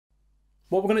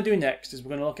What we're going to do next is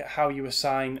we're going to look at how you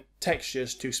assign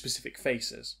textures to specific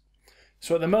faces.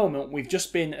 So at the moment, we've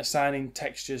just been assigning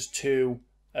textures to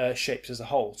shapes as a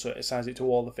whole, so it assigns it to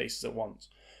all the faces at once.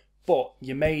 But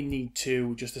you may need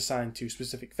to just assign to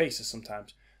specific faces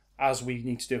sometimes, as we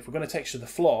need to do. If we're going to texture the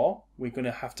floor, we're going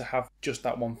to have just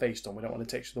that one face done. We don't want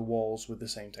to texture the walls with the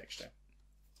same texture.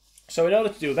 So in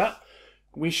order to do that,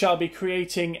 we shall be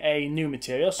creating a new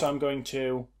material. So I'm going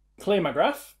to clear my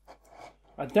graph.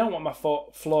 I don't want my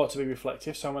floor to be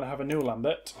reflective, so I'm going to have a new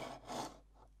Lambert.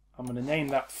 I'm going to name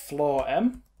that floor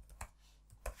M.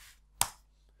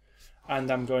 And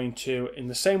I'm going to, in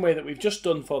the same way that we've just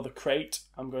done for the crate,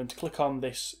 I'm going to click on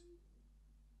this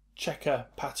checker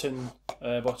pattern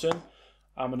button.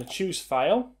 I'm going to choose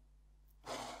File.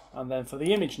 And then for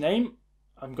the image name,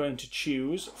 I'm going to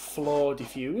choose Floor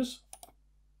Diffuse.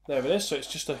 There it is. So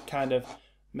it's just a kind of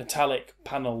metallic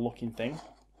panel looking thing.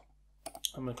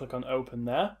 I'm going to click on Open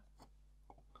there.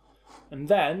 And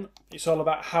then it's all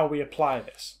about how we apply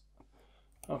this.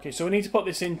 Okay, so we need to put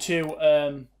this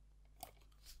into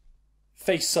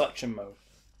face selection mode.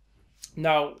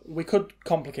 Now, we could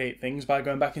complicate things by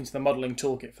going back into the modelling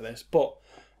toolkit for this, but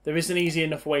there is an easy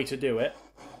enough way to do it.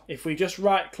 If we just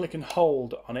right click and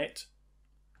hold on it,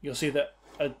 you'll see that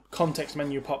a context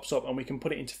menu pops up and we can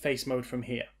put it into face mode from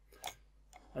here.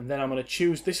 And then I'm going to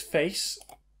choose this face,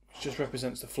 which just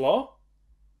represents the floor.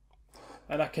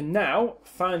 And I can now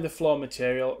find the floor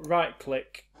material, right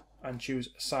click and choose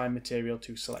Assign Material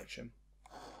to Selection.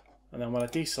 And then when I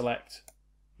deselect,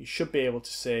 you should be able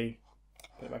to see,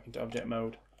 put it back into object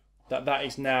mode, that that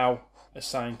is now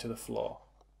assigned to the floor.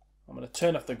 I'm going to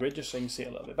turn off the grid just so you can see it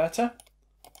a little bit better.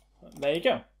 There you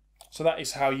go. So that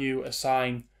is how you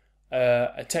assign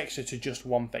a texture to just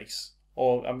one face.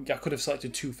 Or I could have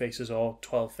selected 2 faces or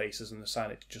 12 faces and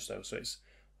assigned it to just those. So it's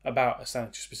about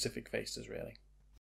assigning to specific faces really.